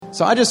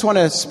So I just want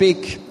to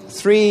speak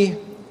 3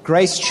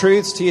 grace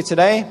truths to you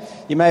today.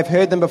 You may have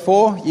heard them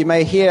before. You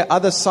may hear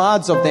other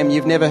sides of them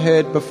you've never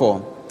heard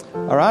before.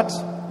 All right?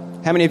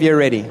 How many of you are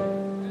ready?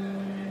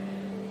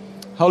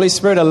 Holy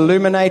Spirit,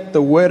 illuminate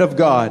the Word of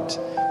God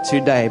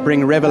today.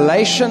 Bring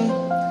revelation,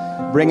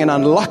 bring an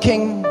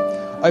unlocking,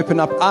 open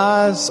up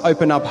eyes,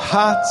 open up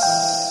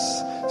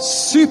hearts,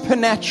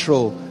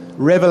 supernatural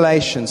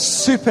revelation,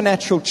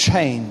 supernatural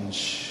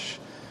change.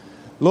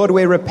 Lord,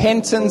 where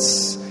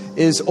repentance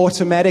is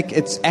automatic,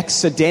 it's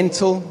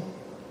accidental,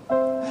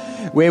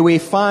 where we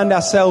find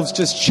ourselves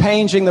just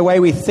changing the way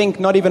we think,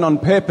 not even on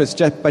purpose,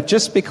 but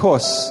just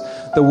because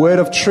the word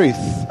of truth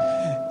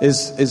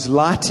is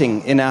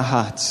lighting in our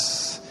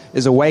hearts,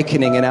 is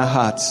awakening in our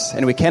hearts,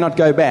 and we cannot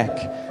go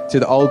back to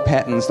the old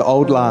patterns, the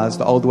old lies,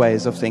 the old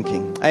ways of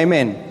thinking.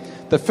 Amen.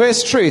 The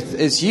first truth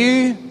is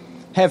you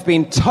have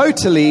been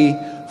totally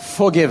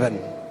forgiven.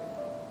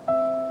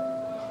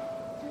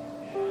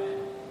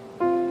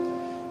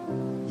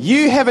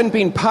 You haven't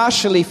been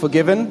partially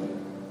forgiven.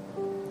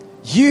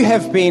 You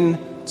have been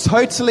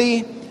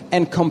totally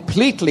and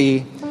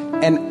completely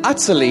and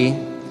utterly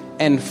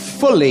and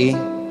fully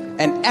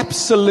and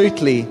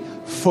absolutely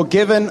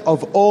forgiven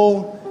of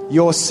all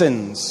your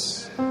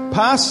sins,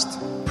 past,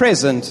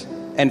 present,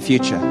 and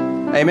future.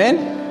 Amen?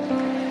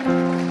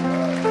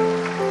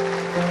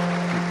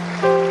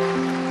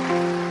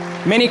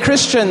 Many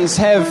Christians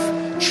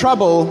have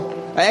trouble.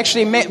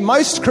 Actually,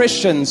 most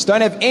Christians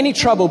don't have any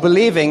trouble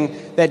believing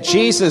that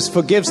Jesus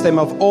forgives them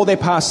of all their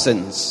past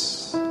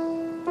sins.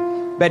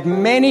 But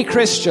many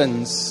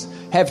Christians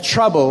have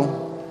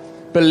trouble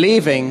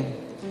believing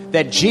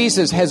that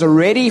Jesus has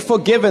already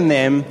forgiven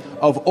them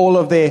of all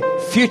of their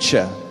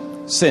future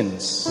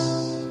sins.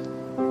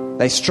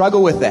 They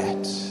struggle with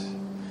that.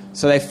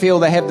 So they feel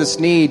they have this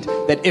need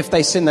that if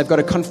they sin, they've got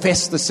to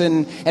confess the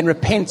sin and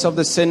repent of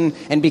the sin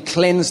and be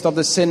cleansed of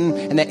the sin.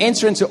 And they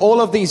enter into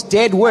all of these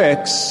dead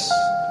works,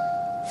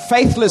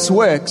 faithless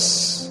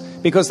works,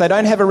 because they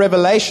don't have a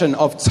revelation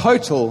of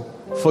total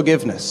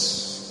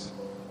forgiveness.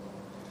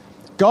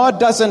 God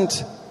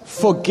doesn't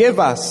forgive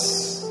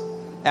us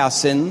our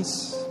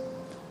sins.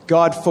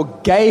 God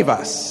forgave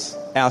us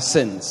our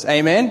sins.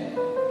 Amen?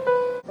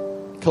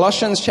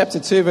 Colossians chapter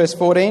 2, verse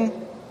 14.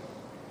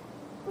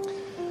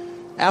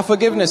 Our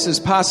forgiveness is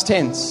past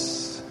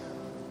tense.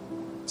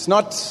 It's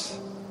not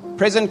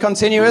present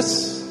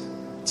continuous.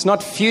 It's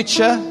not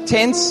future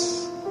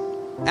tense.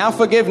 Our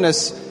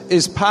forgiveness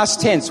is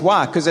past tense.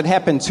 Why? Because it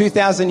happened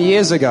 2,000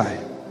 years ago.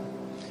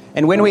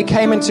 And when we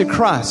came into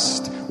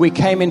Christ, we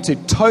came into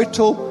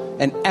total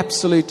and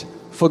absolute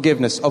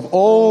forgiveness of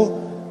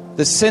all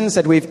the sins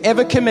that we've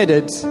ever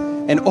committed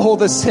and all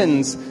the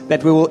sins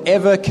that we will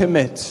ever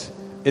commit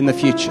in the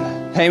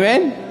future.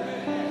 Amen?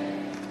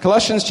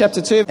 Colossians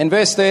chapter 2 and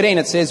verse 13,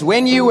 it says,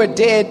 when you were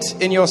dead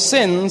in your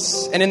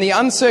sins and in the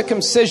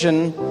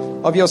uncircumcision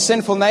of your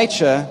sinful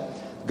nature,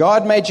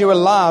 God made you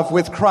alive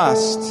with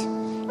Christ.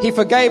 He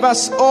forgave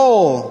us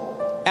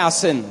all our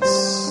sins.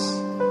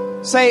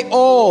 Say,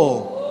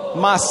 all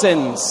my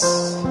sins.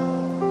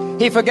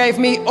 He forgave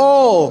me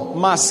all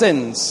my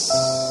sins.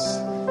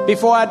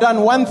 Before I'd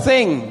done one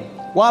thing,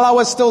 while I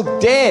was still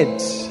dead,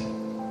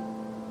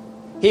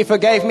 He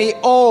forgave me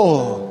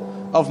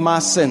all of my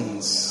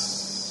sins.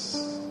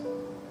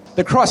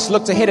 The cross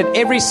looked ahead at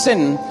every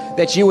sin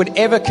that you would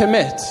ever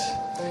commit,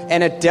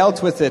 and it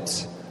dealt with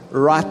it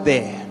right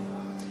there.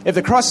 If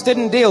the cross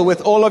didn't deal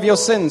with all of your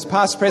sins,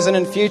 past, present,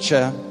 and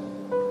future,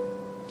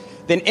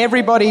 then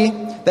everybody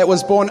that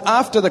was born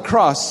after the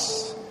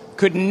cross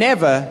could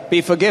never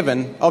be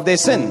forgiven of their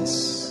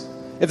sins.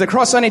 If the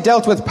cross only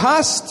dealt with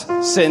past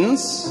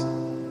sins,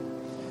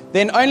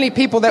 then only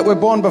people that were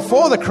born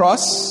before the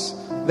cross,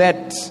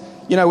 that,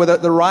 were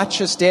the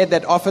righteous dead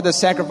that offered the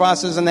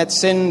sacrifices and that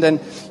sinned, and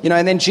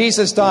then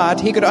Jesus died,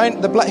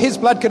 His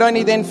blood could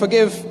only then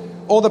forgive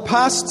all the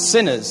past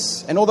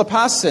sinners and all the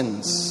past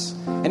sins.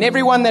 And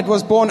everyone that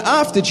was born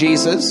after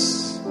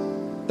Jesus,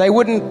 they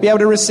wouldn't be able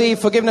to receive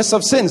forgiveness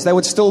of sins. They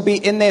would still be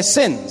in their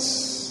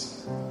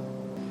sins.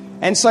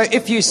 And so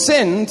if you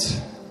sinned,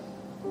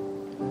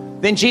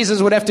 then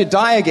Jesus would have to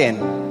die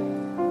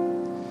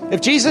again.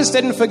 If Jesus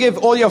didn't forgive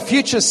all your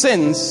future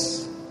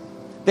sins,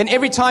 then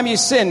every time you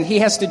sin, He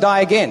has to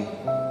die again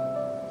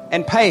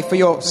and pay for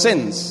your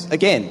sins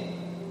again.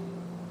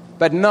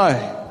 But no,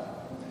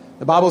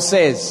 the Bible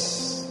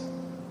says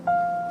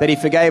that He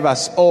forgave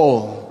us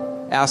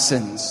all our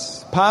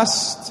sins,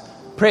 past,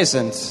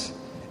 present,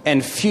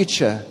 and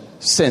future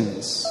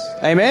sins.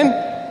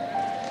 Amen?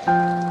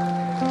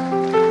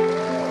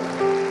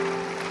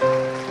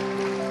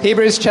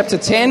 Hebrews chapter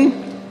 10,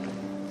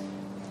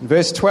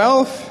 verse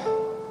 12.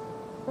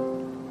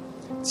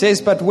 It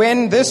says, but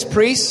when this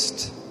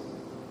priest,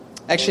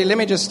 actually let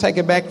me just take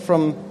it back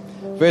from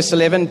verse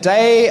 11.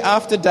 Day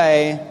after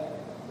day,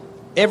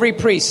 every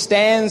priest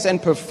stands and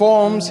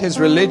performs his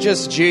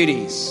religious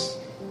duties.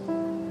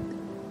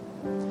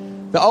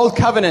 The old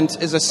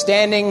covenant is a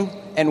standing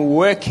and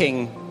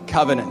working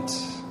covenant.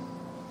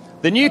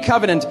 The new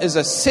covenant is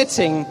a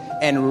sitting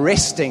and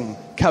resting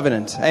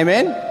covenant.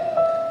 Amen?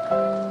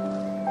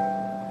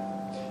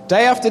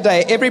 Day after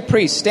day, every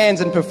priest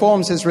stands and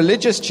performs his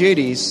religious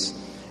duties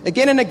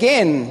again and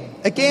again,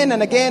 again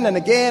and again and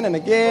again and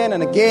again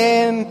and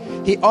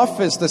again. He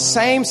offers the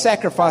same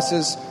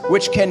sacrifices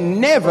which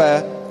can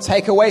never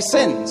take away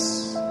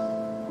sins.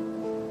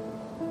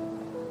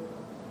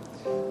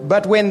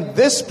 But when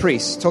this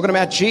priest, talking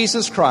about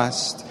Jesus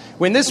Christ,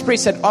 when this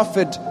priest had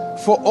offered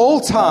for all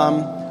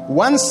time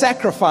one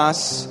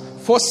sacrifice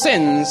for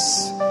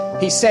sins,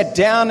 he sat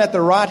down at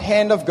the right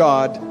hand of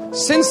God.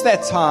 Since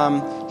that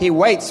time, he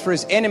waits for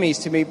his enemies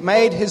to be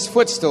made his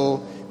footstool,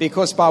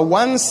 because by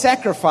one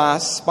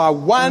sacrifice,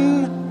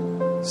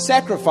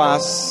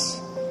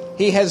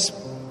 he has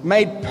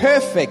made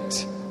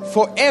perfect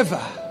forever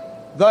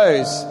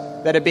those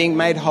that are being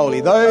made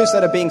holy, those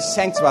that are being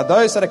sanctified,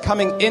 those that are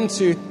coming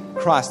into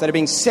Christ, that are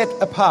being set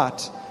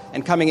apart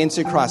and coming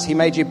into Christ. He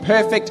made you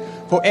perfect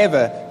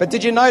forever. But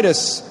did you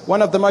notice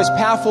one of the most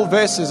powerful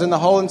verses in the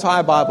whole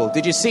entire Bible?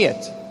 Did you see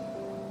it?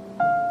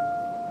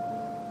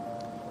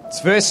 It's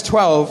verse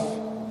 12,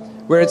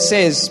 where it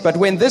says, but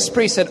when this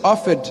priest had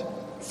offered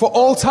for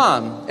all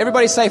time,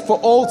 everybody say for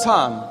all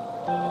time.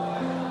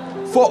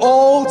 For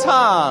all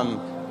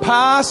time,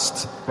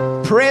 past,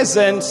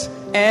 present,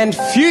 and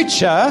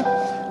future,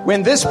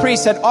 when this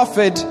priest had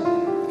offered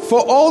for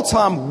all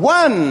time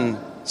one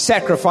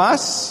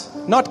sacrifice,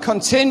 not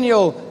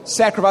continual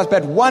sacrifice,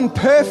 but one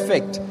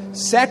perfect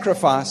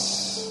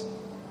sacrifice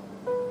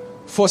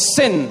for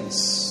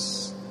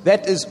sins.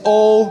 That is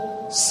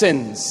all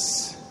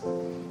sins.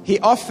 He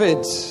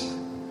offered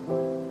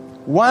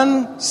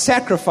one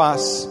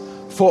sacrifice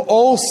for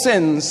all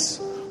sins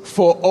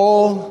for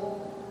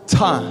all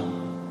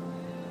time.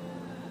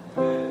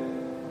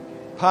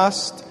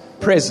 Past,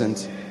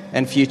 present,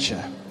 and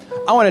future.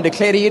 I want to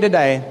declare to you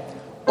today,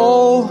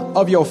 all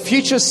of your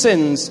future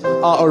sins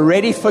are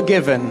already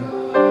forgiven.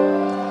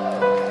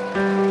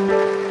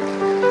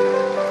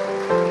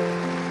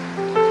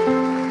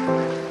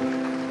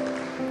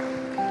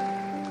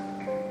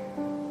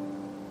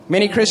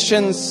 Many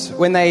Christians,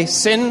 when they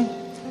sin,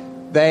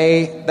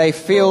 they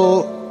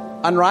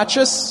feel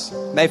unrighteous,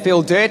 they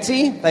feel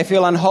dirty, they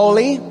feel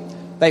unholy,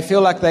 they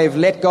feel like they've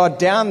let God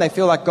down, they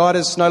feel like God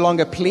is no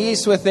longer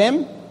pleased with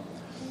them.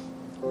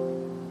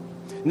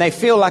 And they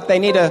feel like they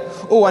need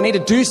I need to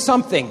do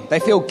something.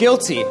 They feel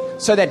guilty.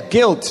 So that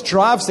guilt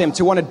drives them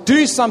to want to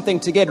do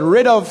something to get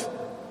rid of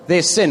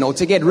their sin, or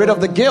to get rid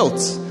of the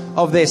guilt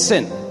of their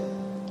sin.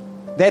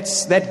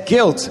 That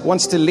guilt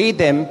wants to lead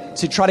them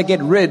to try to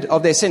get rid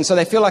of their sin. So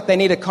they feel like they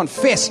need to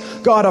confess.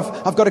 God,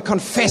 I've got to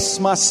confess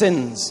my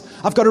sins.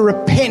 I've got to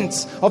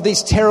repent of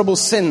these terrible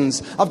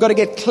sins. I've got to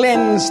get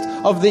cleansed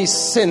of these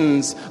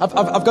sins.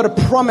 I've got to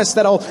promise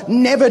that I'll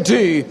never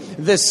do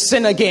this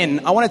sin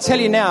again. I want to tell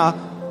you now,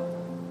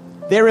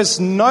 there is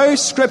no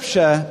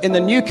scripture in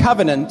the New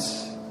Covenant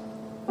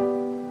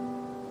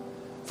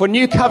for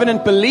New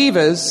Covenant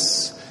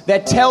believers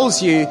that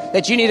tells you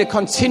that you need to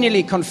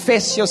continually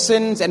confess your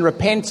sins and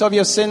repent of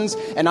your sins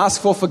and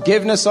ask for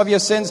forgiveness of your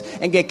sins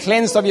and get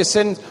cleansed of your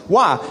sins.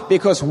 Why?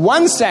 Because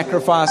one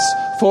sacrifice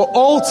for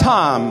all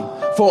time,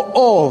 for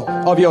all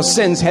of your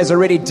sins, has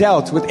already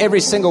dealt with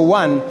every single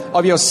one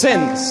of your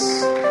sins.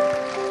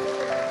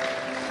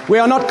 We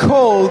are not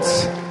called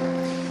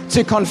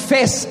to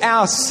confess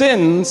our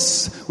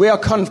sins. We are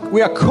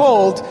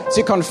called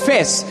to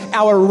confess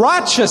our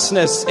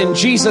righteousness in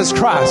Jesus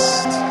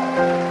Christ.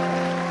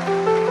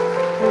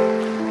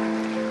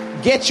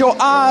 Get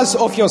your eyes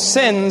off your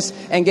sins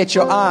and get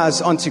your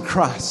eyes onto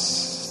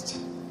Christ.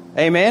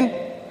 Amen?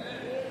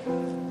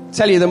 I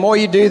tell you, the more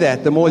you do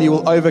that, the more you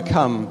will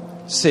overcome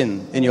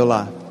sin in your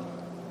life.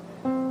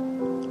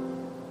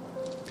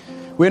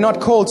 We're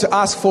not called to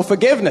ask for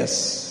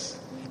forgiveness,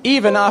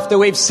 even after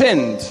we've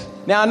sinned.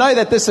 Now, I know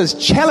that this is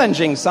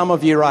challenging some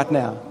of you right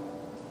now.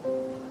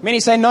 Many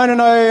say,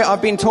 no,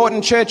 I've been taught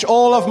in church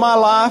all of my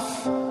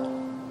life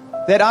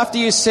that after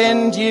you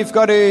sinned, you've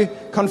got to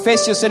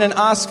confess your sin and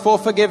ask for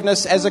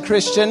forgiveness as a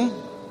Christian.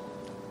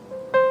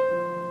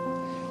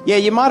 Yeah,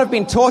 you might have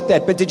been taught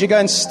that, but did you go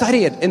and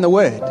study it in the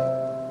Word?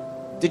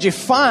 Did you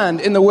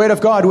find in the Word of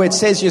God where it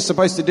says you're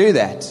supposed to do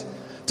that?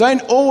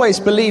 Don't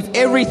always believe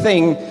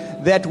everything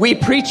that we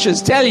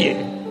preachers tell you.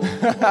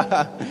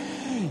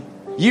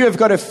 You have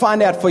got to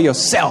find out for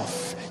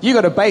yourself. You've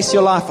got to base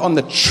your life on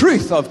the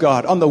truth of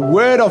God, on the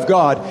Word of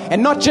God,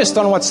 and not just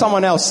on what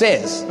someone else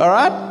says. All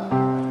right?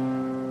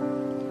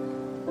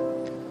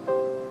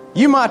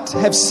 You might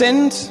have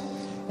sinned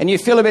and you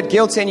feel a bit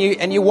guilty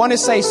and you want to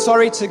say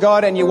sorry to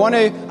God and you want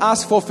to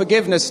ask for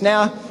forgiveness.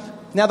 Now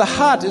the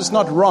heart is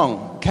not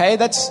wrong, okay?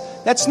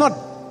 That's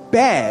not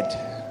bad.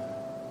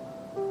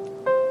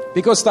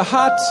 Because the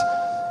heart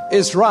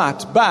is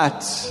right,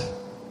 but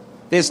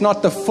there's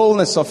not the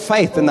fullness of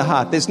faith in the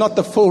heart. There's not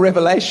the full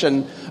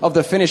revelation of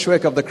the finished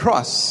work of the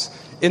cross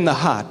in the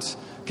heart.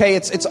 Okay,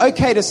 it's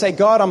okay to say,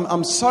 God,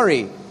 I'm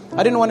sorry.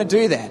 I didn't want to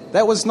do that.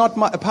 That was not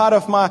a part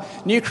of my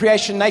new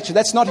creation nature.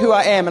 That's not who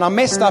I am. And I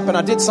messed up and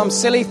I did some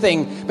silly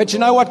thing. But you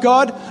know what,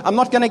 God? I'm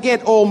not going to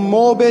get all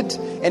morbid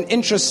and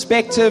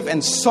introspective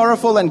and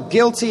sorrowful and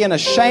guilty and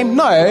ashamed.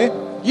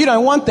 No, You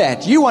don't want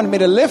that. You want me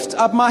to lift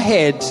up my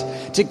head,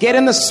 to get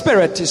in the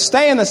Spirit, to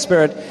stay in the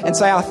Spirit, and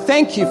say, I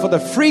thank you for the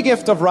free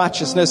gift of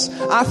righteousness.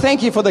 I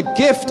thank you for the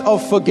gift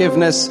of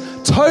forgiveness,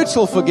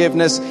 total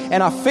forgiveness.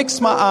 And I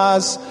fix my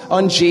eyes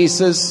on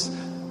Jesus,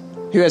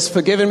 who has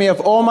forgiven me of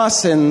all my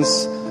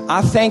sins.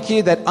 I thank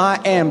you that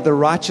I am the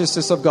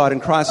righteousness of God in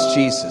Christ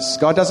Jesus.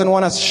 God doesn't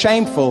want us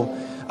shameful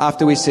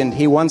after we sinned.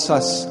 He wants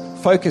us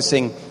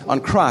focusing on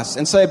Christ.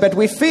 And so, but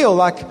we feel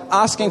like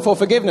asking for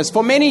forgiveness.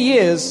 For many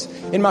years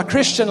in my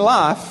Christian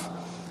life,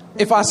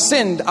 if I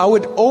sinned, I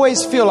would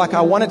always feel like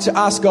I wanted to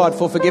ask God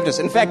for forgiveness.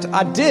 In fact,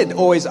 I did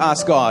always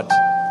ask God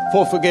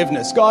for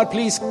forgiveness. God,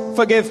 please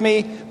forgive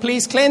me.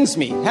 Please cleanse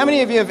me. How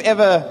many of you have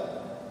ever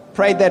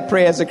prayed that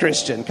prayer as a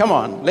Christian? Come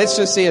on, let's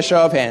just see a show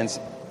of hands.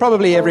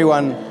 Probably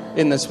everyone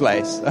in this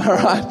place. All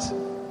right.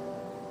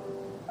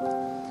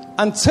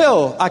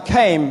 Until I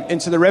came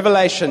into the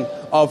revelation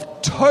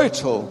of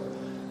total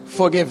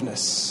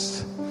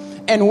forgiveness.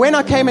 And when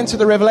I came into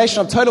the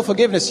revelation of total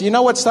forgiveness, you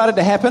know what started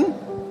to happen?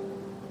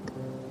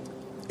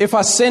 If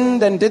I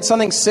sinned and did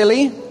something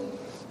silly,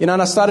 and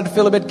I started to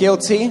feel a bit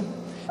guilty,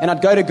 and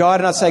I'd go to God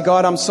and I'd say,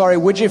 God, I'm sorry,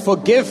 would you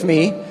forgive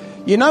me?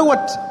 You know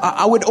what?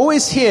 I would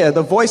always hear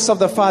the voice of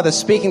the Father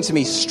speaking to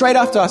me straight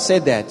after I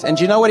said that. And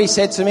do you know what he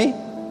said to me?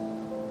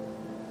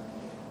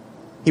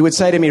 He would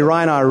say to me,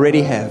 Ryan, I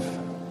already have.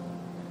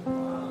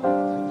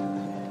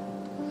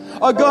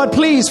 Oh God,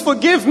 please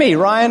forgive me,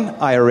 Ryan.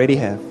 I already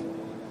have.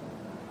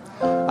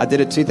 I did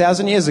it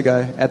 2,000 years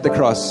ago at the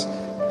cross.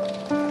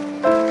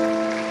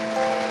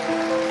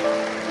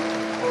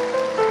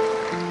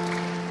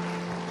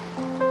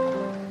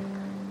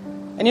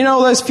 And you know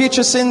all those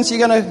future sins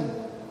you're going to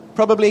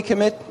probably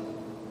commit?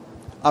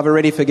 I've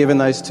already forgiven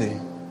those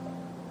too.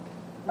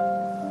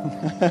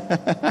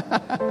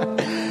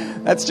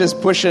 That's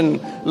just pushing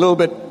a little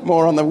bit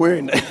more on the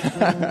wound.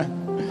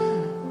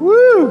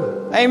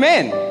 Woo!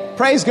 Amen.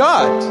 Praise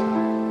God.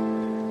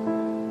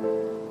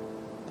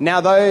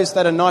 Now those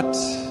that are not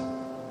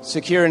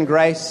secure in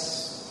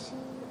grace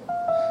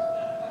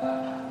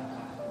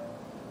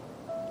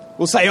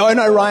will say, oh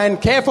no, Ryan,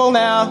 careful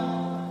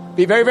now.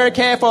 Be very, very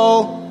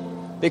careful.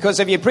 Because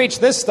if you preach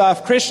this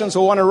stuff, Christians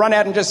will want to run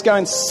out and just go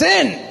and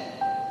sin.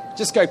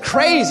 Just go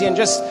crazy and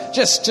just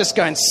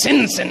go and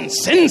sin.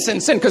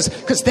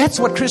 Because that's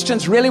what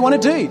Christians really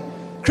want to do.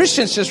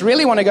 Christians just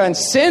really want to go and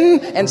sin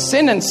and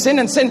sin and sin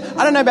and sin.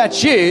 I don't know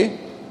about you,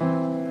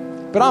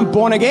 but I'm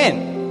born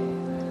again.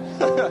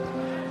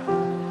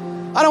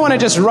 I don't want to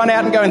just run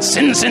out and go and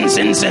sin.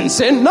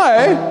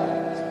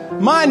 No.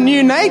 My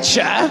new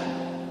nature,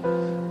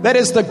 that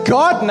is the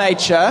God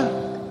nature,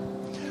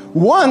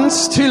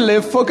 wants to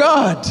live for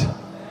God.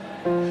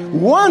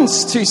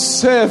 Wants to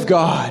serve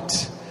God.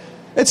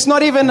 It's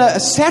not even a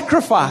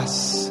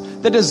sacrifice.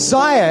 The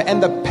desire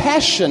and the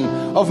passion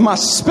of my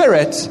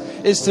spirit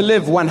is to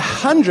live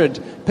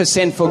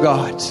 100% for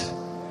God.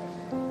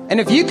 And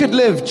if you could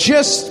live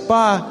just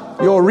by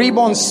your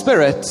reborn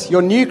spirit,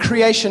 your new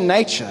creation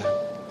nature,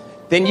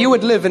 then you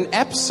would live in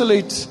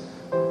absolute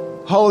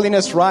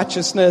holiness,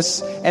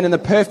 righteousness, and in the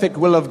perfect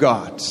will of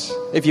God.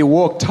 If you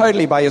walk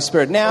totally by your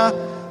spirit.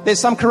 Now, there's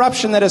some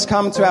corruption that has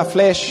come to our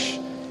flesh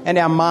and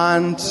our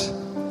mind.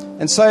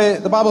 And so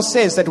the Bible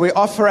says that we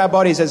offer our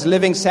bodies as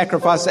living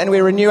sacrifices and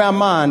we renew our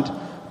mind.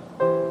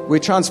 We're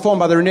transformed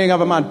by the renewing of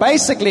our mind.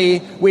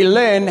 Basically, we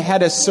learn how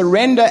to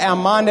surrender our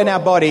mind and our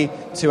body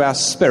to our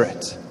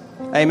spirit.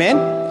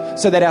 Amen?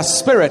 So that our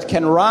spirit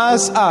can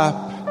rise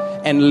up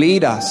and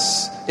lead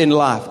us in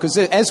life. Because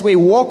as we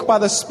walk by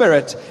the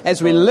Spirit,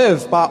 as we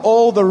live by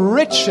all the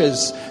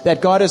riches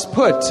that God has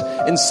put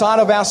inside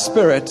of our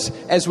spirit,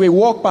 as we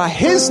walk by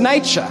His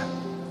nature.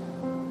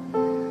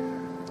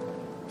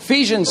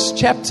 Ephesians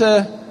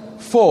chapter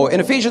 4.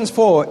 In Ephesians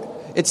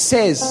 4, it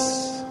says,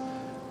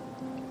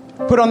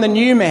 put on the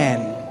new man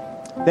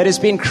that has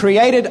been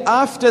created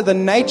after the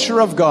nature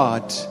of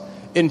God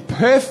in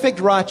perfect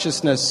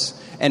righteousness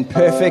and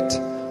perfect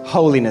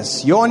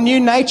holiness. Your new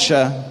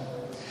nature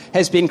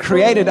has been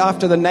created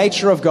after the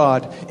nature of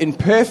God in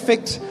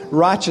perfect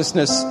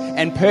righteousness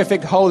and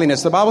perfect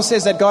holiness. The Bible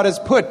says that God has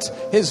put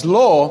His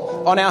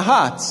law on our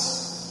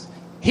hearts.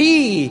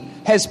 He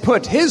has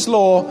put His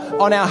law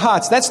on our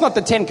hearts. That's not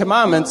the 10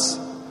 Commandments.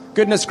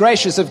 Goodness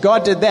gracious, if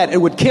God did that, it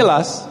would kill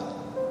us.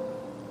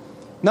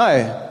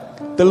 No,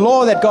 the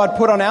law that God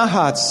put on our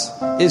hearts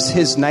is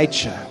His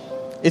nature.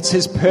 It's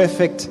His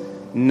perfect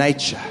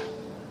nature.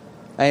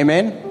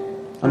 Amen?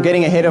 I'm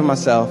getting ahead of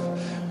myself.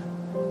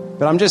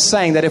 But I'm just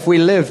saying that if we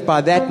live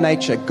by that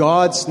nature,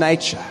 God's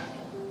nature,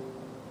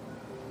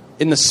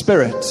 in the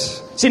Spirit.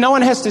 See, no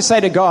one has to say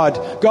to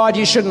God, God,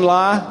 you shouldn't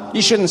lie,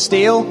 you shouldn't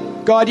steal,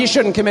 God, you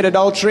shouldn't commit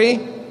adultery.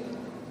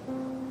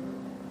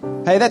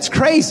 Hey, that's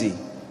crazy.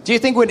 Do you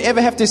think we'd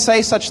ever have to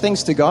say such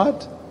things to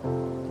God?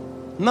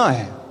 No.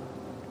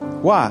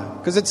 Why?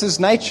 Because it's His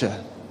nature.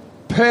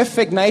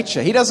 Perfect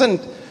nature.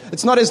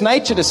 It's not His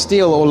nature to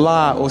steal or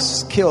lie or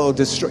kill or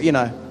destroy,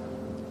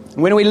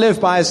 When we live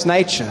by His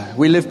nature,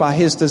 we live by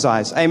His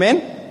desires.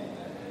 Amen?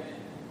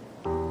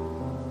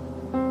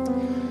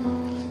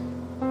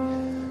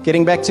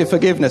 Getting back to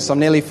forgiveness. I'm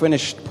nearly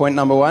finished point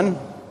number 1.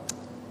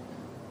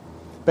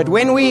 But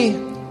when we,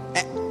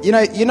 you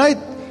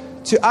know,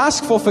 to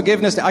ask for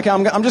forgiveness. Okay,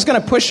 I'm just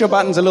going to push your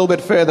buttons a little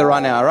bit further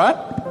right now, all right?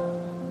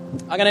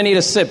 I'm going to need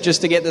a sip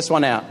just to get this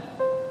one out.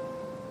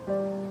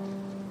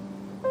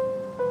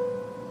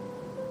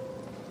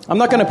 I'm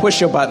not going to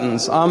push your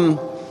buttons. I'm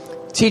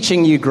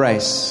teaching you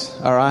grace,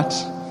 all right?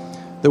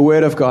 The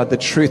Word of God, the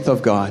truth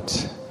of God.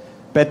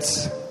 But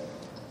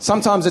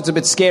sometimes it's a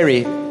bit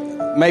scary,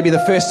 maybe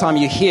the first time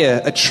you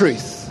hear a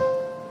truth,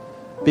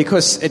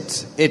 because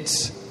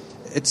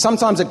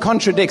sometimes it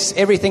contradicts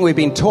everything we've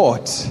been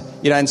taught,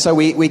 and so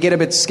we get a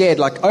bit scared,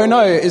 like, oh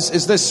no,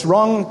 is this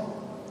wrong?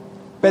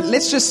 But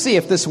let's just see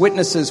if this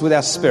witnesses with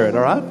our spirit,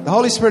 all right? The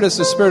Holy Spirit is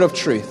the Spirit of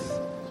truth,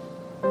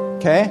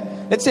 okay?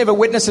 Let's see if it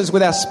witnesses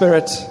with our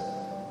spirit,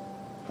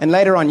 and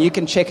later on you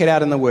can check it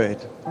out in the Word.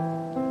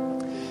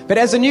 But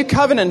as a new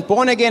covenant,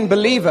 born-again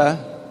believer,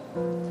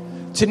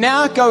 to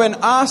now go and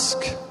ask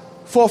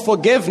for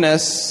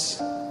forgiveness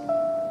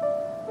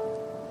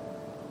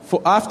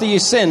after you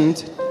sinned,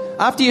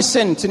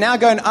 to now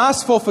go and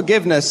ask for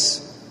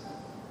forgiveness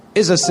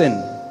is a sin.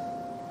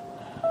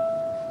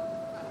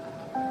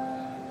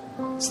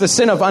 It's the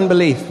sin of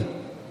unbelief.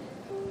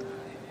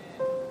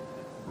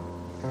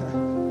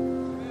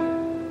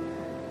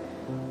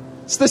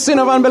 It's the sin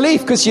of unbelief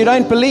because you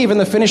don't believe in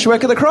the finished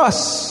work of the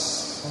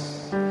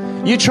cross.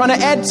 You're trying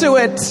to add to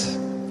it.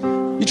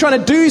 You're trying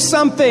to do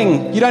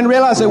something. You don't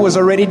realize it was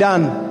already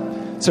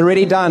done. It's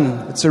already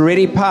done. It's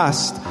already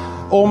past.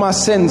 All my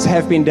sins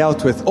have been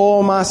dealt with.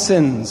 All my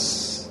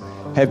sins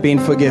have been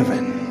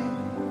forgiven.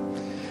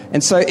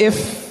 And so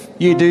if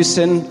you do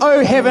sin,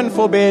 oh, heaven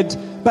forbid,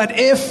 but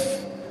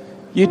if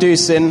you do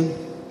sin,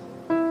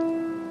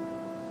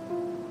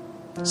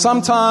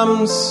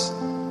 sometimes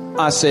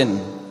I sin.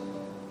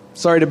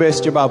 Sorry to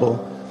burst your bubble,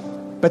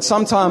 but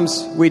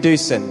sometimes we do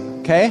sin,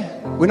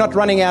 okay? We're not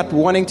running out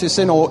wanting to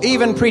sin or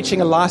even preaching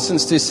a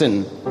license to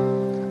sin.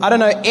 I don't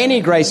know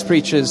any grace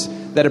preachers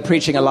that are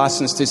preaching a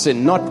license to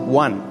sin, not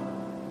one.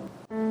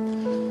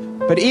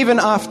 But even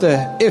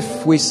after,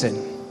 if we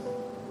sin,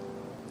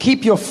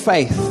 keep your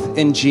faith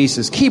in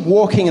Jesus. Keep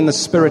walking in the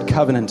Spirit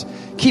covenant.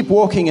 Keep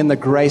walking in the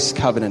grace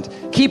covenant.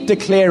 Keep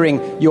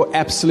declaring your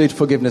absolute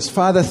forgiveness.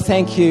 Father,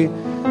 thank you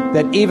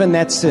that even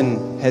that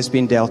sin has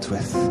been dealt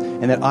with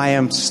and that I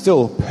am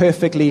still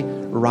perfectly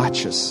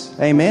righteous.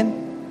 Amen?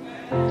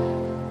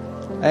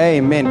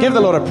 Amen. Give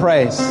the Lord a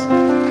praise.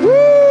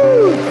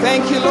 Woo!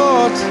 Thank you,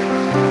 Lord.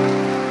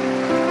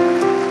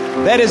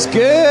 That is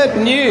good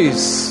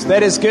news.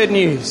 That is good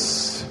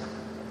news.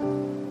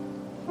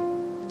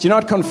 Do you know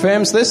what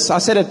confirms this? I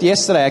said it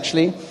yesterday,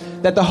 actually,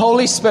 that the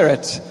Holy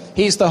Spirit,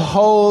 He's the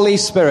Holy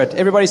Spirit.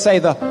 Everybody say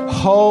the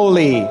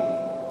Holy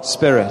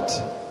Spirit.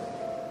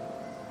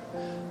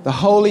 The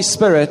Holy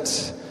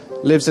Spirit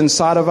lives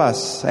inside of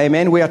us.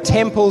 Amen. We are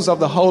temples of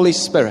the Holy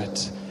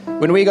Spirit.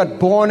 When we got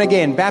born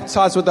again,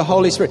 baptized with the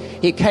Holy Spirit,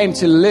 He came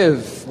to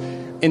live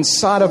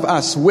inside of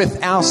us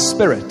with our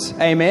spirit.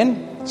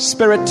 Amen.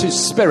 Spirit to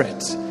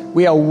spirit.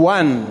 We are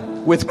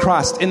one with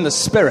Christ in the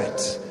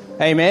Spirit.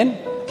 Amen.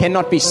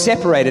 Cannot be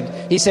separated.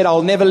 He said,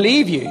 I'll never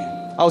leave you.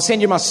 I'll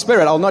send you my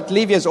Spirit. I'll not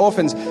leave you as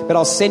orphans, but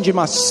I'll send you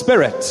my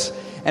Spirit.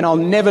 And I'll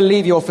never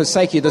leave you or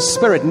forsake you. The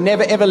Spirit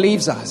never ever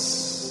leaves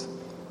us.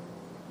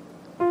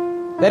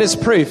 That is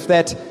proof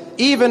that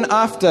even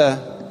after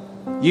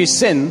you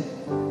sin,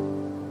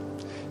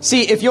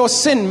 see, if your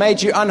sin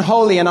made you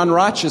unholy and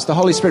unrighteous, the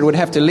Holy Spirit would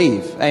have to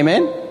leave.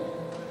 Amen?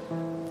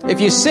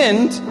 If you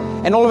sinned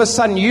and all of a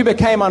sudden you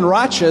became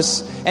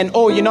unrighteous and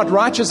you're not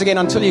righteous again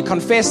until you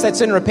confessed that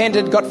sin,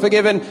 repented, got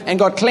forgiven and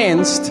got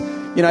cleansed,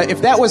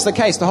 if that was the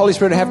case, the Holy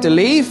Spirit would have to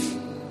leave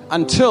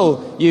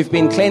until you've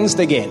been cleansed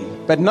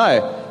again. But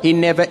no, He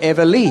never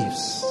ever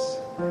leaves.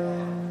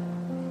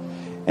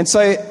 And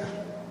so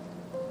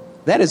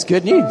that is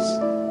good news.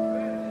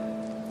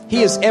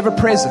 He is ever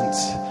present.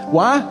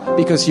 Why?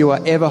 Because you are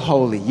ever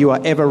holy. You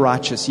are ever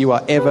righteous. You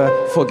are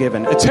ever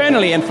forgiven.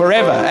 Eternally and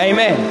forever.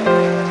 Amen.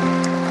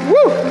 Woo!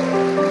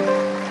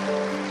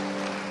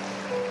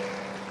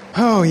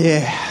 Oh,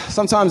 yeah.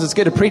 Sometimes it's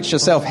good to preach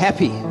yourself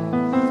happy.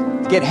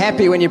 Get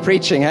happy when you're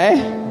preaching,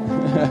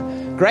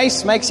 eh?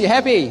 Grace makes you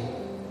happy.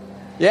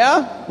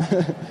 Yeah?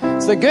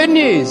 It's the good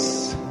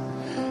news.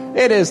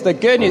 It is the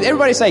good news.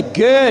 Everybody say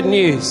good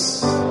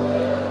news.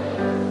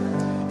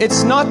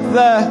 It's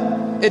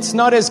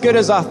not as good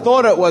as I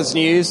thought it was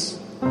news.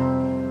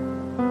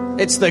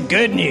 It's the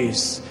good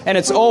news. And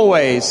it's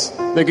always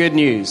the good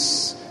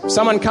news. If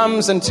someone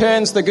comes and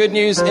turns the good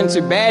news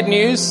into bad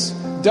news,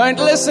 don't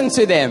listen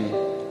to them.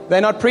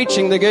 They're not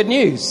preaching the good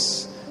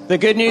news. The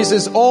good news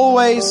is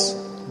always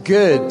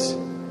good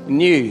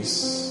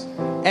news.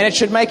 And it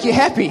should make you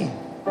happy.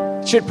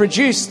 It should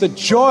produce the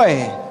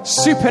joy,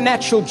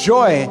 supernatural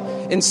joy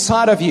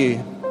inside of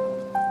you.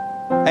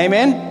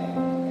 Amen?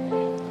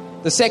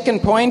 The second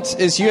point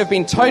is you have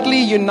been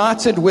totally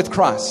united with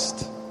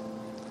Christ.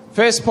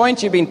 First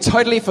point, you've been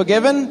totally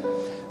forgiven.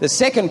 The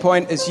second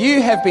point is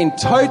you have been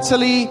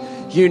totally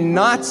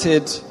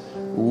united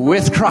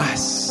with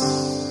Christ.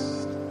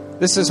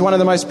 This is one of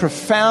the most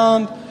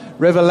profound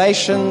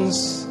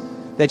revelations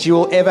that you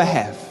will ever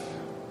have.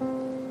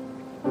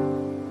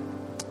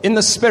 In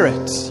the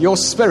Spirit, your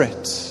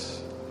spirit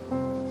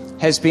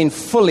has been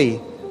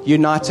fully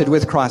united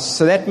with Christ.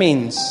 So that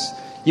means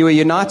you were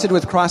united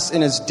with Christ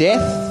in His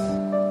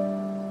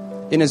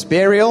death, in His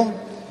burial,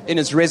 in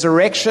His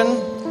resurrection,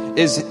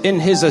 in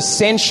His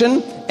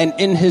ascension, and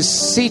in His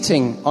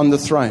seating on the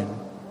throne.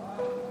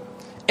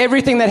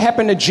 Everything that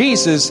happened to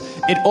Jesus,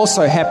 it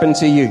also happened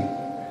to you.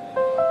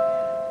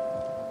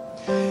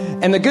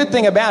 And the good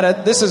thing about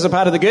it, this is a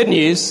part of the good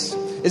news,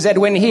 is that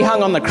when He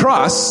hung on the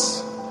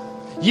cross,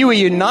 you were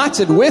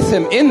united with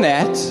Him in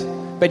that,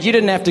 but you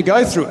didn't have to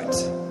go through it.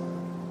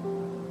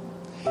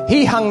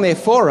 He hung there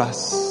for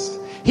us.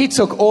 He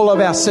took all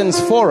of our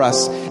sins for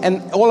us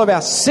and all of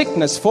our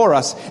sickness for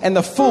us, and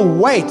the full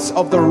weight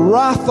of the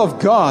wrath of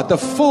God, the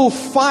full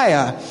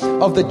fire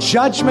of the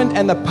judgment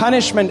and the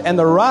punishment and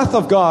the wrath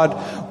of God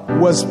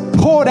was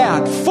poured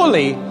out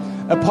fully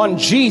upon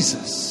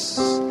Jesus,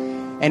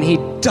 and He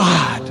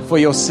died for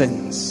your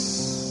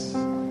sins.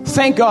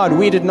 Thank God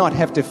we did not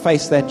have to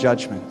face that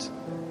judgment.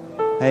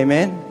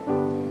 Amen.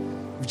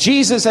 If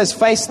Jesus has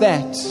faced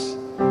that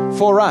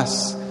for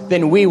us,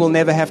 then we will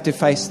never have to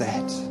face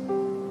that.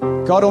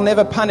 God will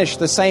never punish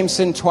the same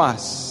sin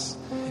twice.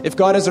 If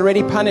God has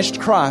already punished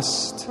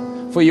Christ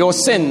for your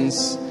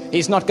sins,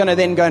 He's not going to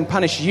then go and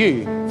punish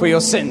you for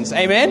your sins.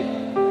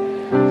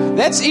 Amen?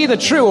 That's either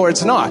true or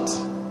it's not.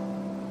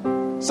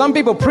 Some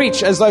people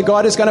preach as though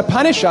God is going to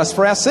punish us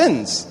for our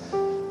sins.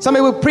 Some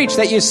people preach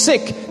that you're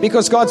sick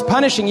because God's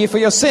punishing you for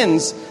your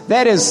sins.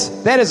 That is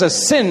a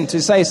sin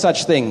to say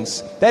such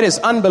things. That is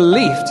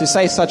unbelief to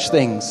say such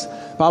things.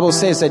 The Bible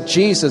says that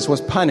Jesus was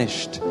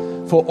punished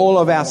for all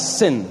of our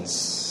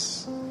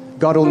sins.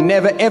 God will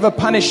never ever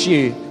punish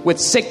you with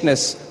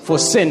sickness for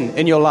sin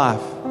in your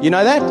life. You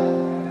know that?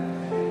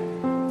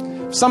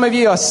 Some of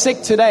you are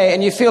sick today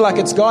and you feel like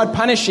it's God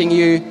punishing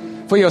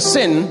you for your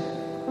sin.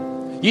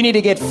 You need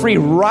to get free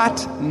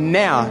right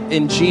now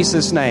in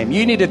Jesus' name.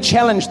 You need to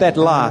challenge that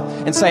lie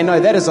and say, no,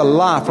 that is a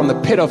lie from the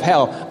pit of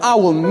hell. I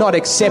will not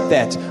accept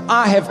that.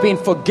 I have been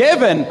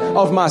forgiven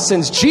of my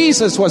sins.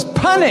 Jesus was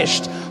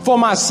punished for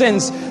my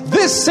sins.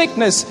 This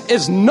sickness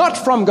is not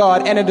from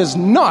God, and it is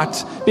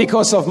not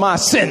because of my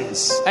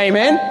sins.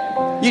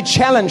 Amen? You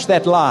challenge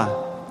that lie.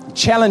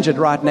 Challenge it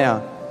right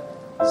now.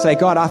 Say,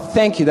 God, I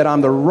thank you that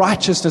I'm the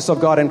righteousness of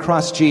God in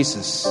Christ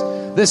Jesus.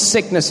 This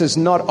sickness is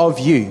not of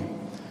you.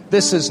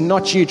 This is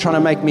not you trying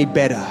to make me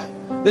better.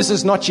 This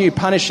is not you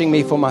punishing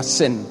me for my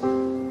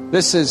sin.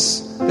 This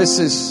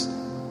is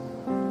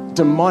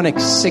demonic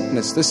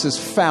sickness. This is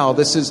foul.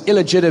 This is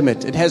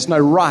illegitimate. It has no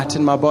right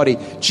in my body.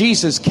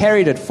 Jesus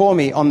carried it for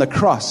me on the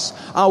cross.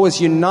 I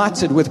was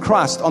united with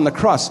Christ on the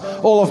cross.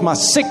 All of my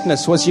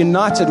sickness was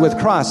united with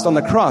Christ on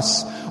the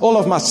cross. All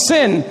of my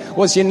sin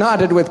was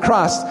united with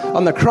Christ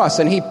on the cross.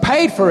 And He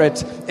paid for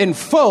it in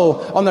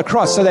full on the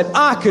cross so that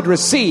I could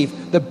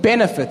receive the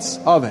benefits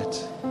of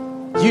it.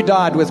 You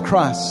died with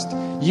Christ.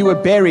 You were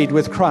buried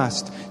with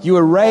Christ. You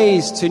were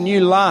raised to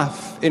new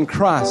life in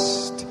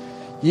Christ.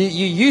 You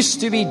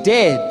used to be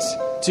dead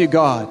to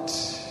God,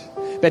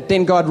 but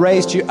then God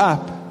raised you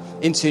up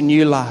into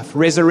new life,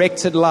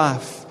 resurrected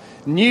life,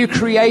 new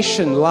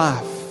creation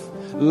life,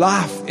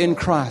 life in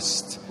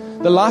Christ.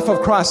 The life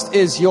of Christ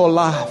is your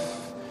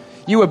life.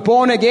 You were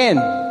born again.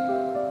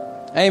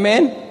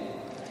 Amen.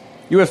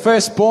 You were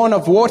first born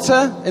of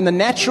water in the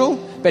natural,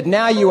 but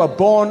now you are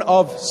born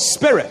of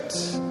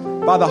Spirit,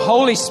 by the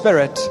Holy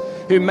Spirit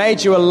who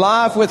made you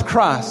alive with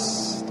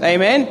Christ.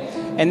 Amen.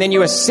 And then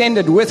you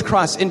ascended with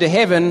Christ into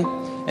heaven.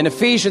 And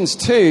Ephesians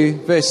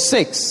 2 verse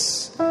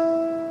 6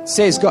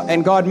 says,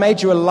 God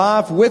made you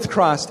alive with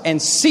Christ and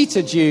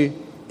seated you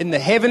in the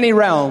heavenly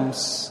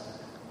realms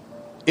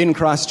in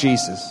Christ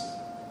Jesus.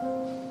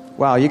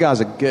 Wow, you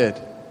guys are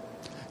good.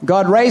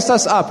 God raised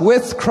us up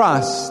with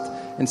Christ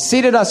and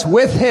seated us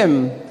with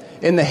Him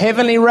in the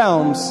heavenly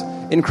realms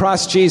in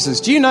Christ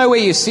Jesus. Do you know where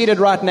you're seated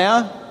right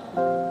now?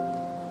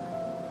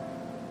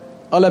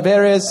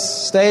 Oliveras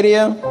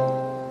Stadium?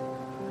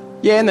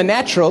 Yeah, in the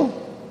natural.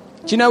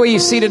 Do you know where you're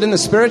seated in the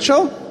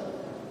spiritual?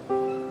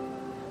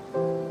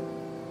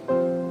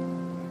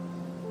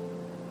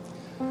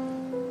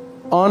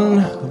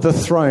 On the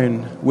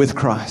throne with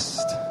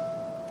Christ.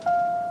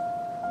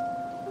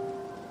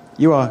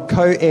 You are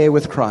co-heir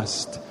with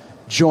Christ,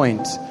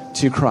 joint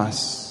to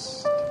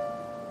Christ.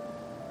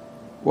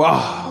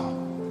 Wow.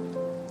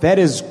 That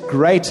is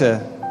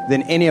greater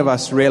than any of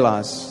us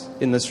realize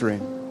in this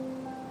room.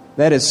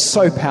 That is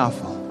so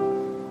powerful.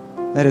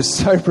 That is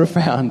so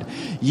profound.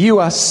 You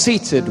are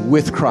seated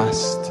with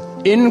Christ,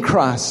 in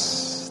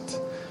Christ,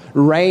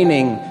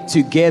 reigning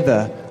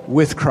together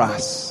with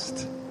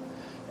Christ.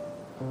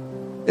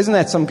 Isn't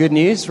that some good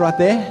news right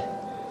there?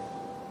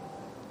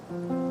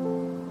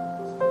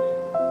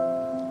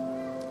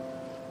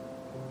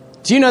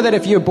 Do you know that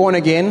if you're born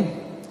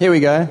again, here we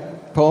go,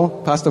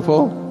 Pastor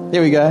Paul,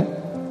 here we go.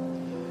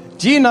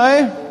 Do you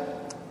know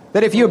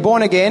that if you're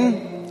born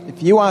again,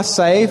 if you are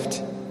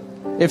saved,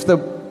 if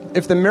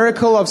the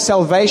miracle of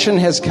salvation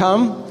has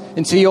come,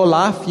 into your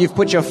life. You've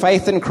put your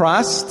faith in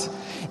Christ,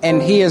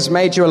 and He has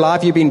made you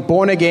alive. You've been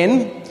born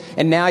again,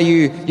 and now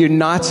you're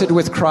united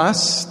with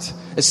Christ,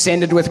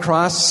 ascended with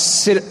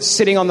Christ,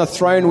 sitting on the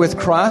throne with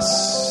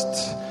Christ,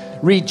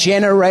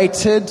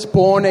 regenerated,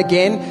 born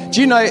again.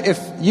 Do you know if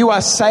you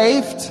are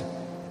saved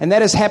and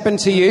that has happened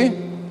to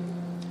you,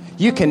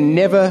 you can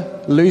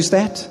never lose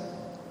that?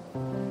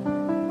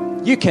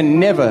 You can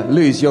never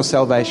lose your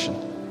salvation.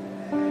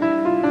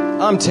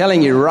 I'm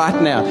telling you right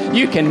now,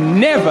 you can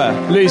never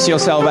lose your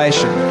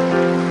salvation.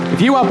 If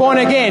you are born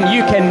again,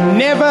 you can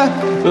never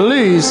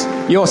lose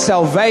your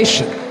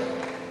salvation.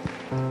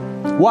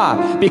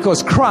 Why?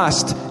 Because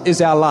Christ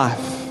is our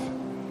life.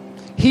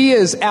 He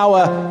is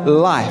our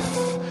life.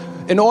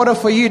 In order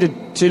for you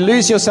to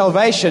lose your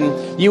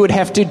salvation, you would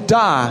have to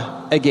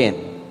die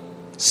again.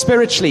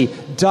 Spiritually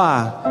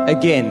die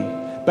again.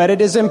 But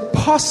it is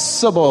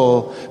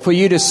impossible for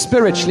you to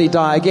spiritually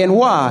die again.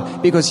 Why?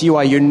 Because you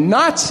are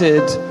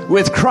united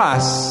with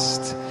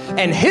Christ.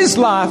 And His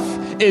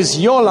life is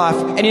your life.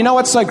 And you know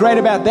what's so great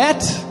about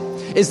that?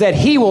 Is that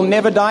He will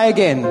never die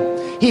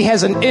again. He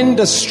has an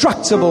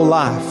indestructible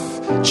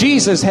life.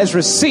 Jesus has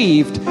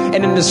received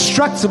an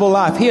indestructible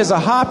life. He is a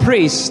high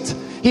priest.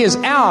 He is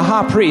our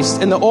high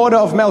priest in the order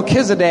of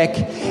Melchizedek,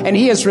 and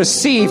He has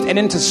received an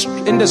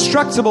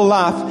indestructible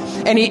life,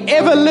 and He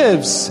ever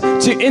lives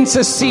to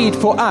intercede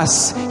for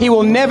us. He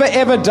will never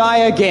ever die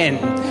again,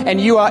 and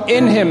you are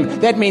in Him.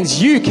 That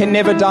means you can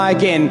never die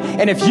again,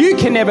 and if you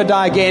can never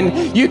die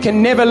again, you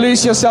can never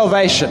lose your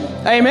salvation.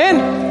 Amen?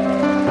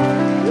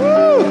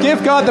 Woo!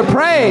 Give God the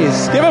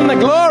praise. Give Him the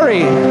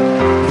glory.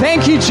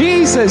 Thank you,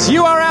 Jesus.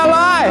 You are our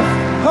life.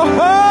 Ho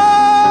ho!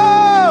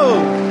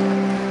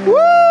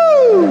 Woo!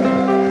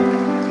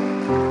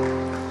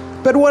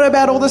 But what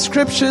about all the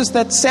scriptures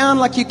that sound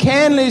like you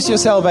can lose your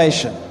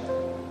salvation?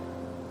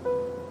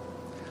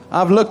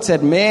 I've looked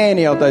at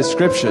many of those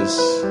scriptures,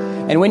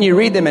 and when you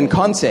read them in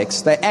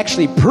context, they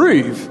actually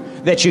prove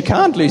that you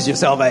can't lose your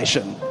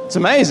salvation. It's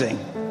amazing.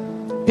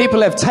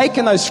 People have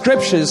taken those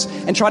scriptures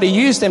and tried to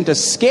use them to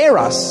scare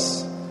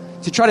us,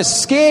 to try to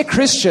scare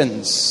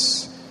Christians,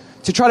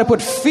 to try to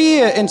put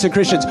fear into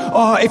Christians.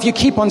 Oh, if you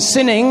keep on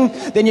sinning,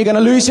 then you're going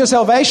to lose your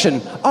salvation.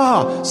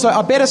 Oh, so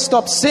I better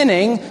stop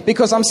sinning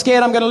because I'm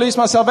scared I'm going to lose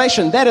my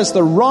salvation. That is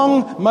the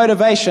wrong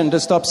motivation to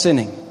stop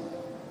sinning.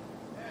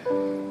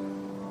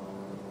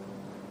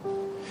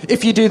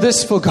 If you do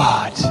this for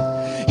God,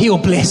 He'll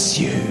bless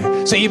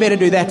you. So you better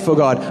do that for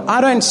God.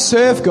 I don't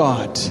serve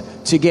God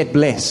to get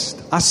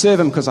blessed. I serve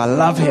Him because I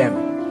love Him.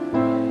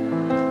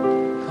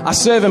 I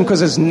serve Him because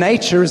His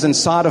nature is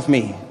inside of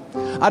me.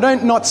 I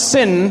don't not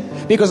sin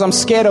because I'm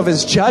scared of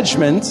His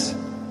judgment.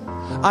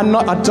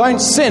 I don't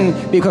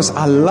sin because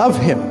I love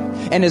Him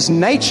and His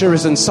nature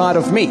is inside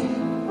of me.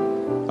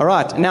 All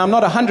right. Now, I'm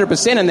not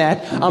 100% in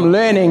that. I'm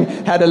learning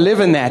how to live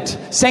in that.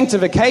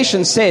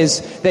 Sanctification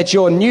says that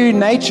your new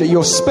nature,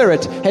 your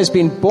spirit, has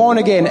been born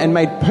again and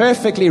made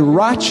perfectly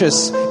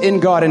righteous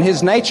in God, and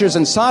His nature is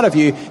inside of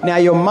you. Now,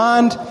 your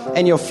mind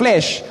and your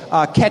flesh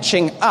are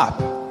catching up.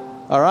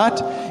 All right.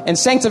 And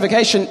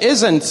sanctification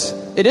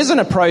isn't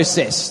a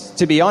process,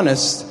 to be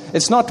honest.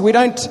 It's not, we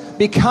don't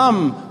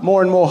become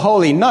more and more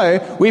holy.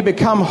 No, we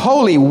become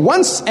holy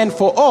once and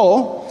for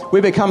all. We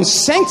become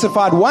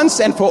sanctified once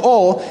and for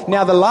all.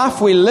 Now the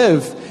life we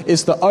live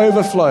is the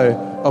overflow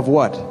of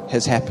what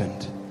has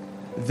happened.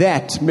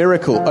 That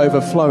miracle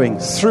overflowing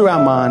through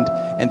our mind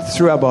and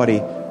through our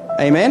body.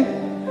 Amen?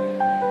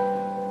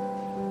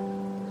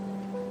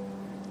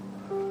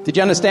 Did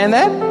you understand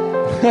that?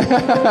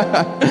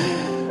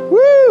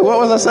 Woo! What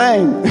was I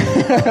saying?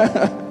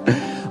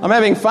 I'm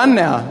having fun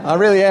now. I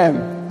really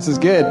am. This is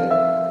good.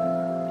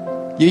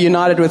 You're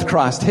united with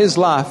Christ. His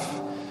life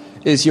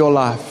is your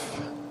life.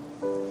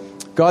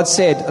 God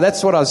said,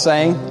 that's what I was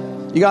saying.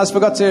 You guys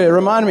forgot to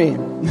remind me.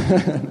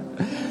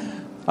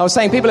 I was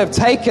saying people have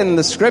taken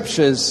the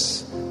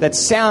scriptures that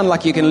sound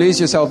like you can lose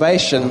your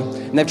salvation,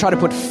 and they've tried to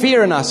put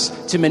fear in us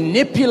to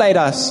manipulate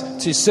us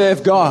to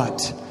serve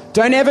God.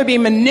 Don't ever be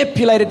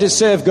manipulated to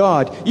serve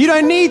God. You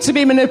don't need to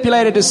be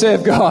manipulated to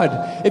serve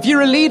God. If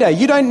you're a leader,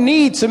 you don't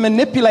need to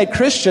manipulate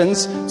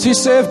Christians to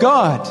serve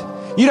God.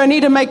 You don't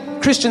need to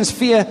make Christians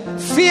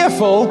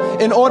fearful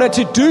in order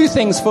to do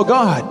things for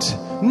God.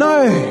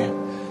 No.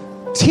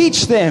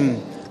 Teach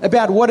them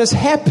about what has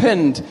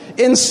happened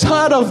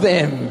inside of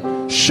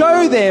them.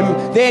 Show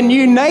them their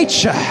new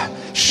nature.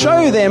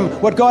 Show them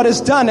what God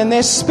has done in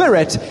their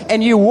spirit,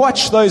 and you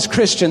watch those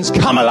Christians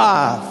come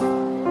alive.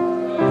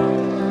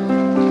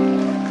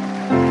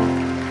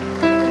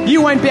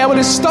 You won't be able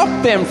to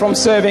stop them from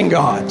serving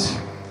God.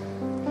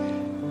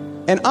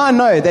 And I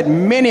know that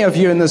many of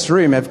you in this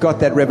room have got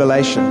that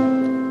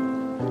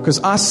revelation, because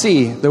I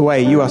see the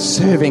way you are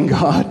serving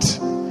God.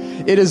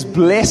 It has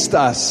blessed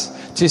us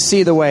to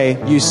see the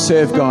way you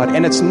serve God.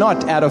 And it's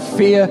not out of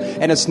fear,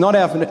 and it's not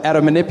out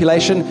of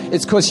manipulation.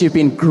 It's because you've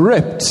been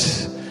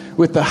gripped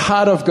with the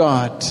heart of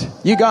God.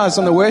 You guys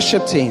on the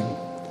worship team,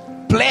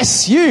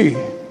 bless you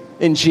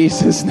in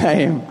Jesus'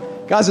 name.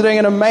 Guys are doing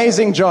an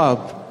amazing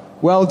job.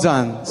 Well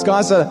done. These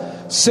guys are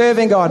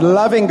serving God,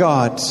 loving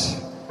God.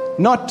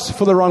 Not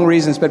for the wrong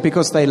reasons, but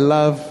because they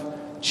love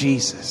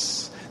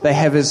Jesus. They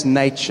have his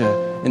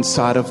nature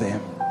inside of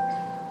them.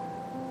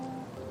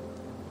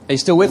 Are you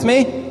still with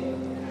me?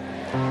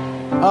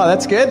 Oh,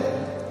 that's good.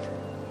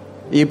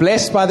 Are you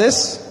blessed by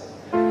this?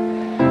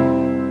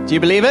 Do you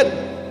believe it?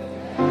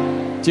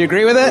 Do you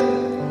agree with it?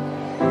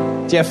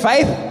 Do you have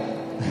faith?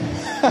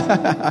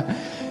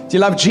 Do you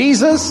love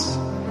Jesus?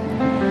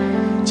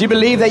 Do you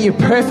believe that you're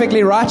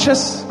perfectly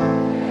righteous?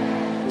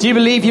 Do you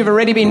believe you've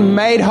already been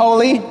made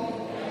holy?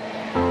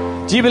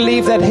 Do you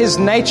believe that his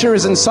nature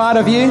is inside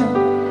of you?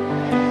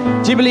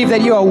 Do you believe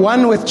that you are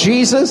one with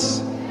Jesus?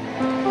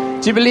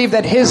 Do you believe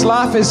that his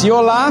life is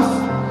your life?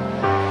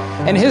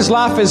 And his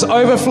life is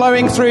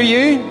overflowing through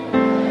you?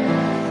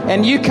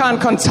 And you can't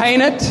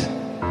contain it?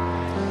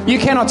 You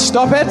cannot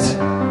stop it?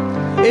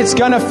 It's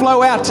going to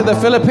flow out to the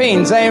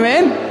Philippines.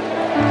 Amen?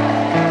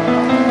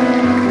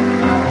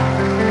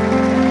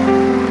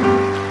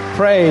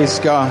 Praise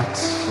God.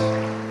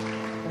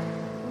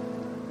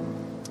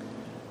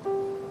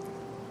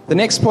 The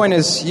next point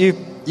is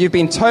you've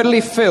been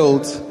totally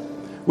filled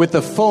with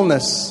the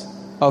fullness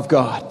of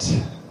God.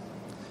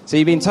 So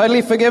you've been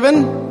totally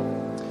forgiven,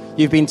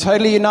 you've been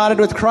totally united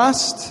with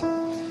Christ,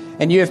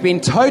 and you have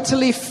been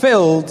totally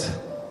filled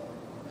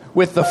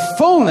with the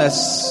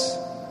fullness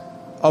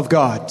of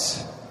God.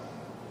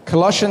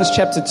 Colossians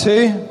chapter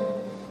 2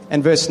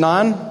 and verse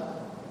 9.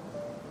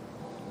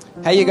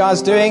 How you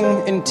guys doing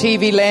in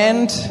TV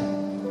land,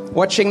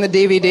 watching the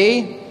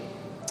DVD?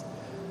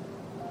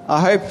 I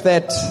hope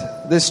that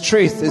this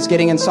truth is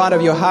getting inside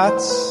of your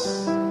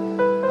hearts.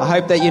 I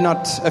hope that you're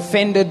not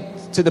offended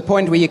to the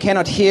point where you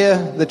cannot hear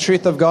the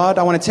truth of God.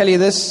 I want to tell you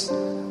this.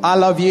 I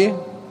love you.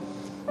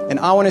 And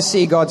I want to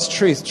see God's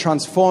truth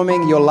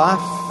transforming your life.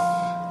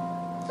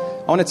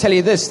 I want to tell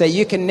you this, that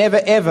you can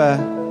never ever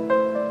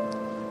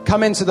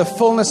come into the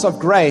fullness of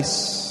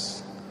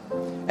grace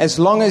as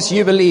long as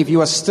you believe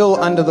you are still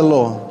under the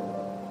law.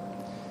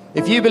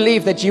 If you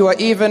believe that you are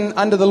even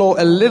under the law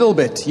a little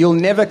bit, you'll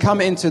never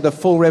come into the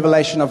full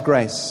revelation of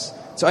grace.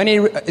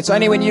 It's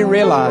only when you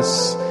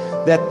realize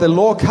that the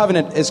law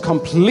covenant is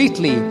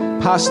completely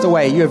passed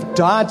away. You have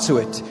died to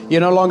it.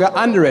 You're no longer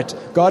under it.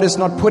 God is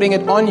not putting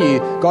it on you.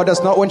 God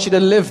does not want you to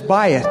live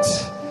by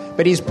it.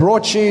 But he's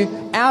brought you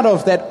out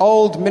of that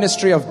old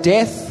ministry of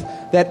death,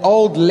 that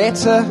old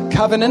letter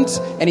covenant,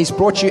 and he's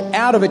brought you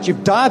out of it.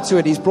 You've died to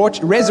it. He's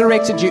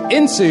resurrected you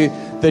into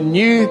the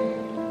new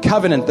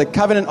covenant, the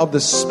covenant of the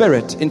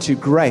Spirit, into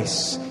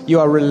grace. You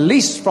are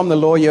released from the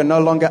law. You're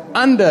no longer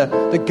under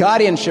the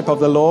guardianship of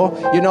the law.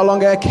 You're no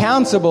longer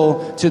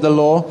accountable to the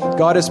law.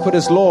 God has put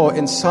his law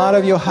inside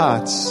of your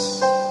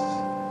hearts.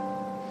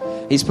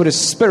 He's put his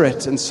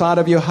Spirit inside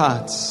of your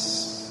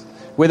hearts.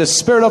 Where the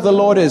Spirit of the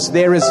Lord is,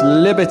 there is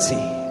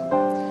liberty.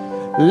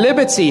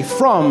 Liberty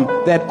from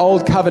that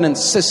old covenant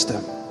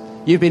system.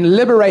 You've been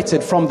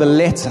liberated from the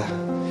letter,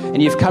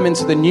 and you've come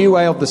into the new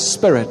way of the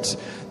Spirit,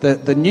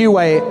 the new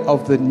way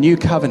of the new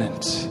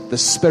covenant, the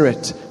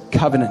Spirit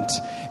covenant.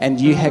 And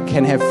you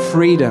can have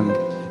freedom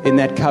in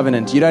that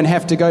covenant. You don't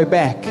have to go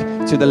back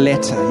to the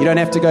letter. You don't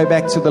have to go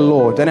back to the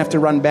law. Don't have to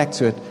run back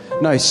to it.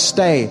 No,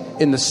 stay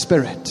in the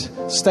Spirit.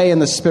 Stay in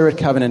the Spirit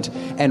covenant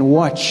and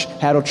watch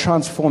how it'll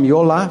transform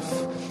your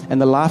life and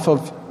the life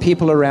of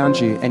people around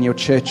you and your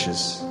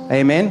churches.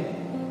 Amen?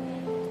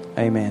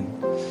 Amen.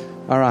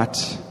 All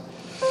right.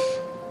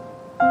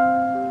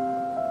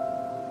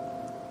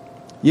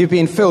 You've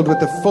been filled with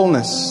the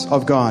fullness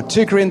of God.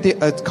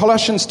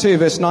 Colossians 2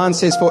 verse 9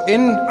 says, "For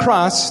in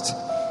Christ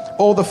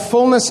all the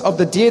fullness of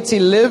the deity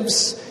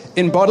lives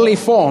in bodily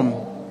form."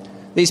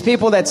 These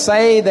people that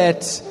say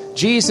that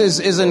Jesus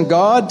isn't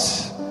God,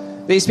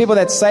 these people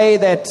that say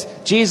that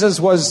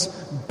Jesus was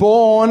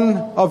born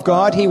of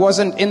God, he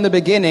wasn't in the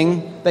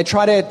beginning, they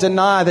try to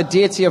deny the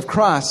deity of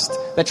Christ.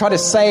 They try to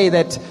say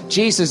that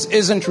Jesus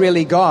isn't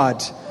really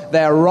God.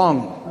 They are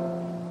wrong.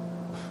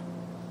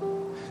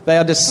 They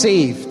are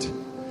deceived.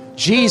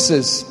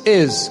 Jesus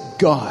is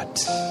God.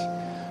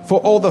 For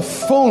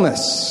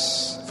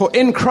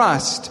in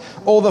Christ,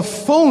 all the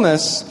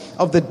fullness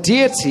of the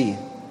deity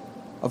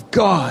of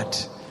God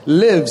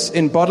lives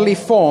in bodily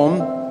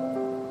form.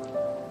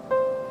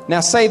 Now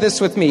say this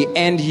with me.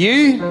 And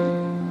you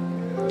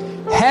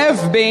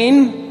have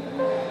been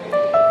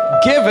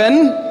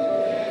given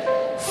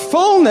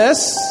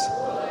fullness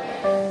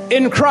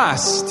in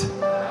Christ.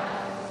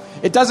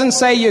 It doesn't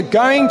say you're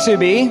going to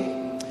be.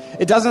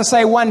 It doesn't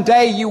say one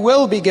day you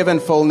will be given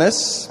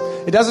fullness.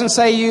 It doesn't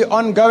say you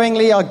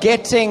ongoingly are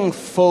getting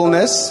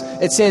fullness.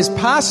 It says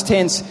past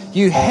tense,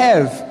 you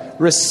have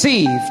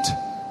received.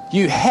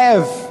 You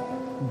have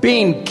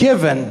been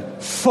given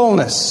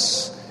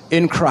fullness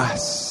in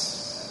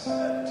Christ.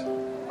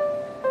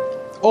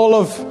 All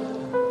of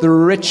the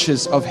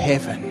riches of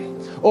heaven,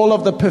 all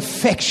of the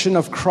perfection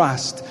of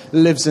Christ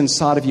lives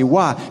inside of you.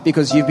 Why?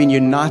 Because you've been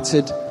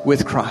united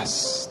with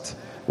Christ.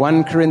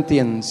 1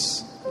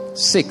 Corinthians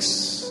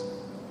 6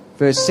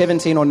 verse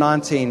 17 or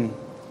 19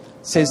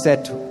 says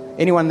that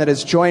anyone that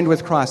is joined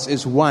with Christ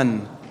is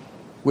one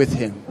with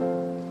him.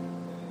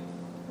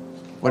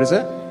 What is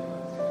it?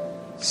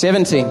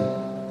 17.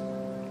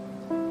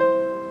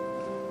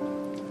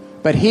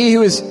 But he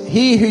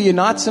who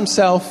unites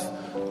himself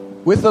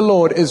with the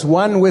Lord is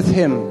one with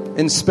him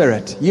in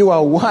spirit. You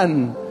are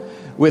one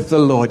with the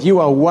Lord. You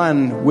are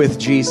one with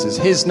Jesus.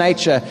 His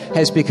nature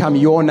has become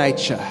your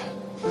nature.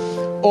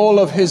 All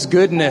of his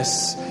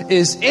goodness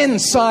is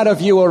inside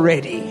of you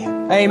already.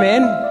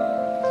 Amen.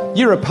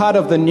 You're a part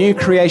of the new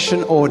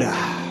creation order.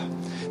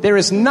 There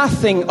is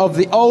nothing of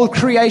the old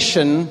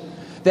creation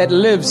that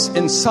lives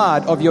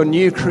inside of your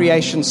new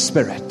creation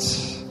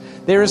spirit.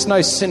 There is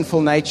no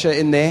sinful nature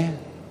in there.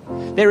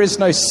 There is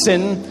no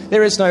sin.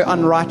 There is no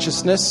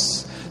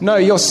unrighteousness. No,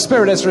 your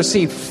spirit has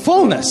received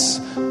fullness,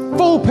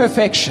 full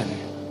perfection,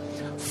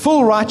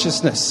 full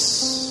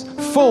righteousness,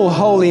 full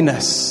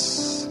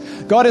holiness.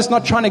 God is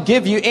not trying to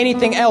give you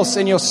anything else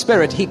in your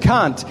spirit. He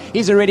can't.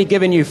 He's already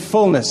given you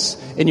fullness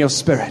in your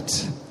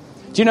spirit.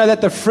 Do you know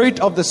that the fruit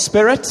of the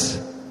Spirit,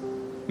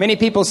 many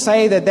people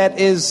say that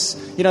is,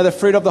 the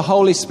fruit of the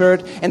Holy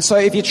Spirit. And so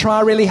if you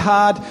try really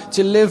hard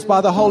to live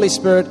by the Holy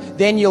Spirit,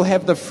 then you'll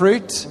have the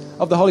fruit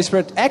of the Holy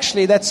Spirit.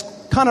 Actually, that's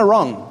kind of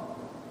wrong.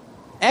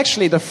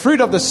 Actually, the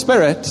fruit of the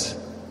Spirit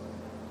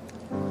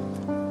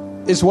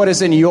is what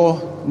is in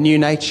your new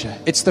nature.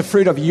 It's the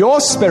fruit of your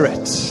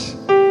spirit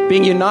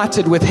being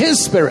united with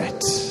His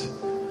Spirit.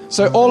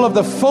 So all of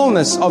the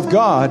fullness of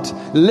God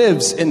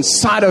lives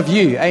inside of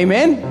you.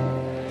 Amen?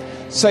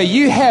 So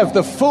you have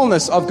the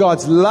fullness of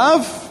God's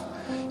love,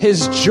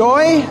 His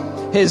joy,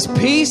 His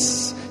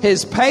peace,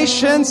 His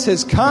patience,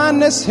 His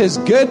kindness, His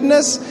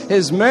goodness,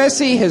 His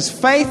mercy, His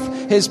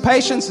faith, His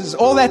patience, is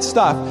all that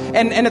stuff.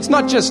 And it's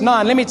not just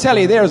 9. Let me tell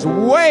you, there is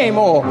way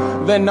more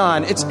than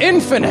 9. It's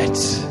infinite.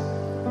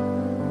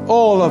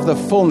 All of the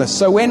fullness.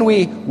 So when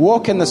we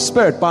walk in the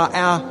Spirit by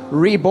our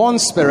reborn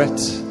spirit,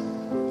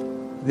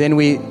 then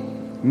we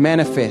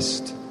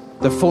manifest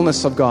the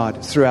fullness of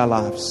God through our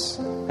lives.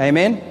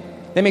 Amen?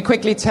 Let me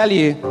quickly tell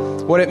you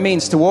what it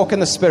means to walk in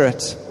the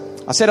Spirit.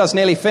 I said I was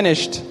nearly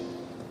finished.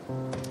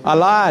 I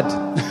lied.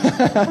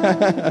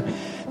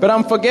 But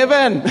I'm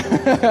forgiven.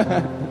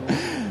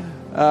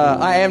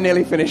 I am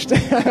nearly finished.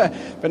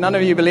 But none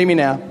of you believe me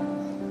now.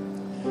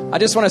 I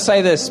just want to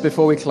say this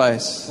before we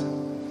close.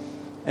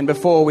 And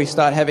before we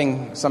start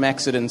having some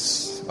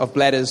accidents of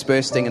bladders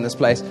bursting in this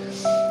place.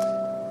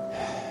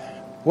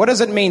 What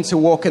does it mean to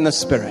walk in the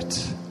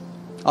Spirit?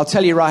 I'll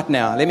tell you right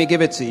now. Let me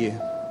give it to you.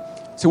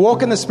 To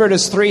walk in the Spirit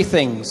is 3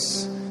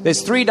 things.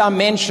 There's 3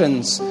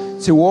 dimensions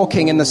to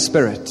walking in the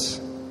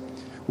Spirit.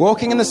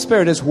 Walking in the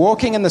Spirit is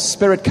walking in the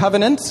Spirit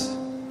covenant,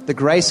 the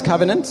grace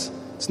covenant.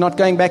 It's not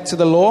going back to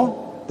the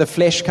law, the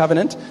flesh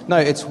covenant. No,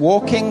 it's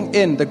walking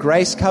in the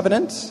grace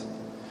covenant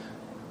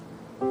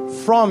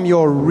from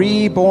your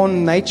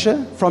reborn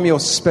nature, from your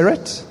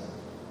spirit.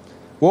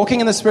 Walking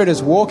in the Spirit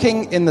is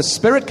walking in the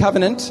Spirit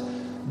covenant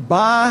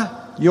by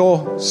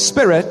your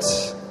spirit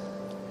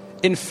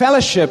in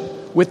fellowship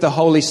with the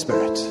Holy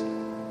Spirit.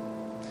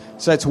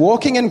 So it's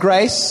walking in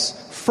grace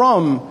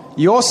from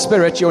your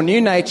spirit, your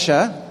new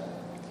nature,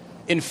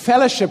 in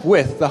fellowship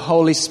with the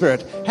Holy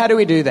Spirit. How do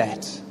we do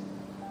that?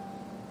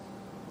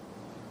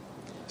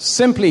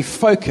 Simply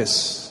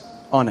focus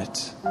on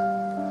it.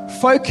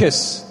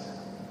 Focus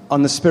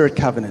on the Spirit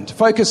covenant.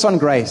 Focus on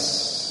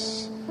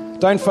grace.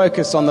 Don't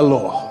focus on the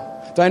law.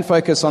 Don't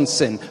focus on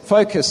sin.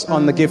 Focus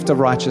on the gift of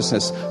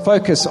righteousness.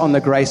 Focus on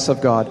the grace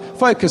of God.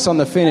 Focus on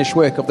the finished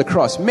work of the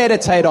cross.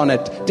 Meditate on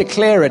it.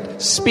 Declare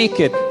it. Speak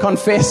it.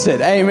 Confess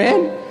it.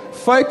 Amen?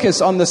 Focus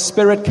on the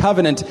Spirit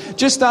covenant.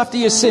 Just after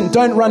you sin,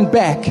 don't run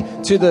back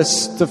to the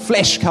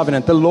flesh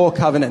covenant, the law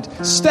covenant.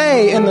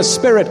 Stay in the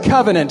Spirit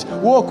covenant.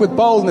 Walk with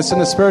boldness in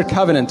the Spirit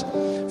covenant.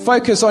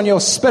 Focus on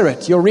your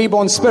spirit, your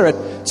reborn spirit.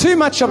 Too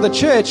much of the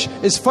church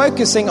is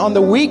focusing on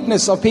the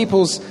weakness of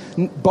people's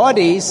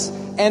bodies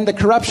and the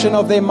corruption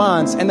of their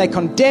minds, and they're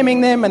condemning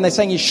them, and they're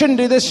saying you shouldn't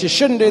do this, you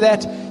shouldn't do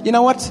that. You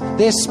know what?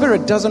 Their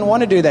spirit doesn't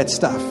want to do that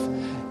stuff.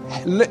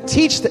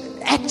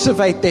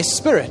 Activate their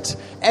spirit.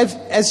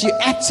 As you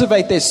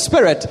activate their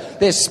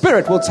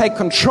spirit will take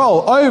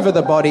control over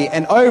the body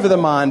and over the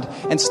mind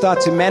and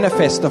start to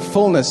manifest the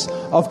fullness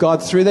of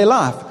God through their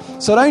life.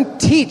 So don't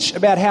teach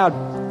about how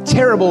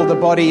terrible the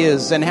body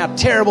is and how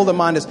terrible the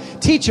mind is.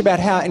 Teach about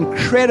how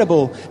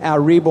incredible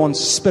our reborn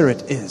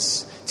spirit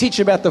is. Teach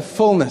about the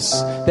fullness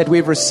that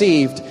we've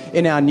received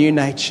in our new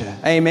nature.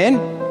 Amen?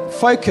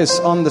 Focus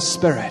on the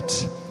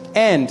Spirit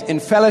and in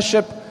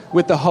fellowship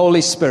with the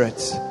Holy Spirit.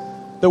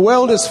 The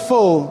world is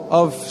full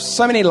of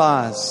so many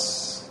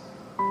lies,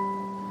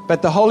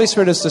 but the Holy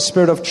Spirit is the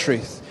Spirit of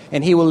truth,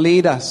 and He will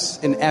lead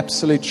us in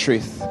absolute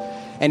truth.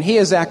 And He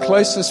is our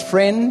closest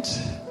friend,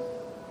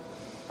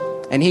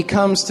 and He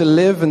comes to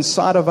live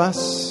inside of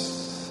us.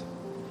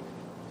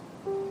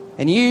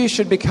 And you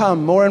should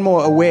become more and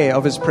more aware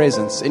of His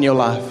presence in your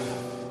life.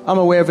 I'm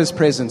aware of His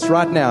presence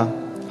right now.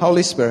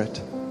 Holy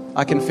Spirit,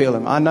 I can feel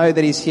Him. I know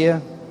that He's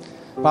here.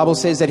 The Bible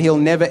says that He'll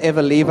never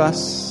ever leave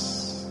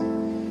us.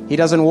 He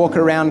doesn't walk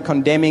around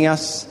condemning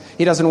us.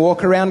 He doesn't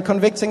walk around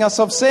convicting us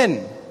of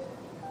sin.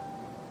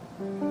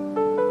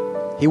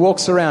 He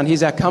walks around.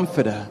 He's our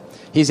comforter.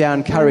 He's our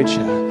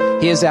encourager.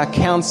 He is our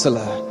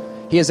counselor.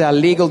 He is our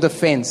legal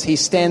defense. He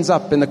stands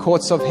up in the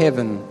courts of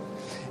heaven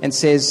and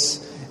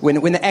says,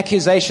 when the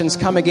accusations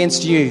come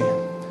against you,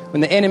 when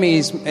the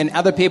enemies and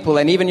other people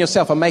and even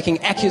yourself are making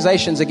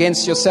accusations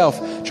against yourself,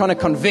 trying to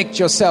convict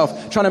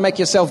yourself, trying to make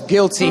yourself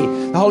guilty,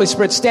 the Holy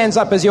Spirit stands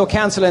up as your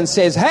counselor and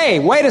says, hey,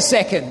 wait a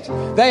second.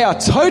 They are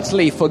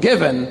totally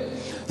forgiven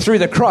through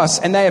the cross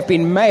and they have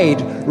been made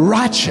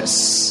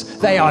righteous.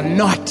 They are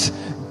not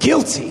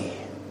guilty.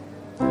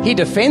 He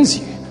defends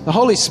you. The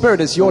Holy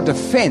Spirit is your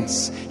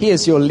defense. He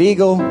is your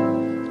legal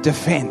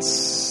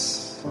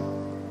defense.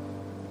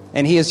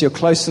 And He is your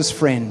closest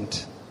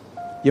friend,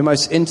 your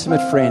most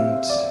intimate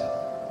friend.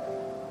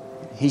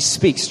 He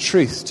speaks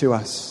truth to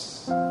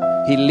us.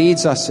 He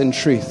leads us in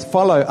truth.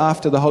 Follow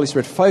after the Holy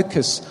Spirit.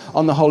 Focus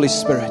on the Holy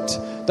Spirit.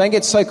 Don't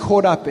get so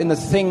caught up in the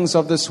things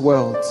of this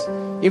world,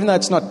 even though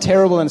it's not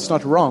terrible and it's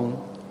not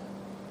wrong.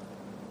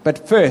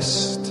 But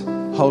first,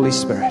 Holy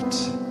Spirit.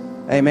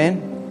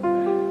 Amen.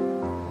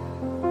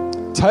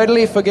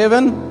 Totally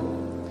forgiven,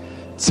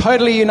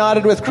 totally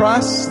united with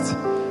Christ,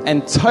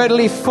 and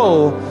totally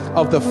full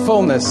of the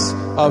fullness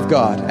of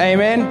God.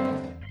 Amen.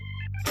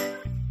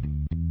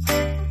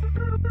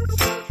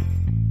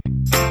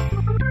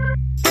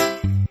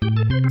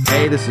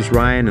 Hey, this is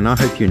Ryan, and I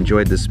hope you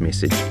enjoyed this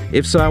message.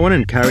 If so, I want to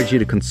encourage you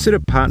to consider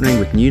partnering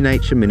with New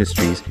Nature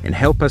Ministries and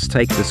help us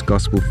take this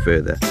gospel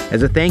further.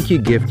 As a thank you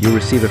gift, you'll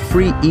receive a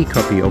free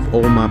e-copy of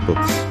all my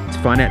books. To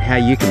find out how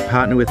you can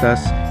partner with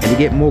us and to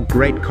get more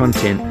great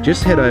content,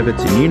 just head over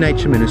to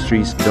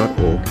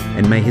newnatureministries.org,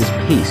 and may His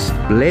peace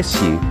bless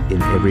you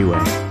in every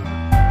way.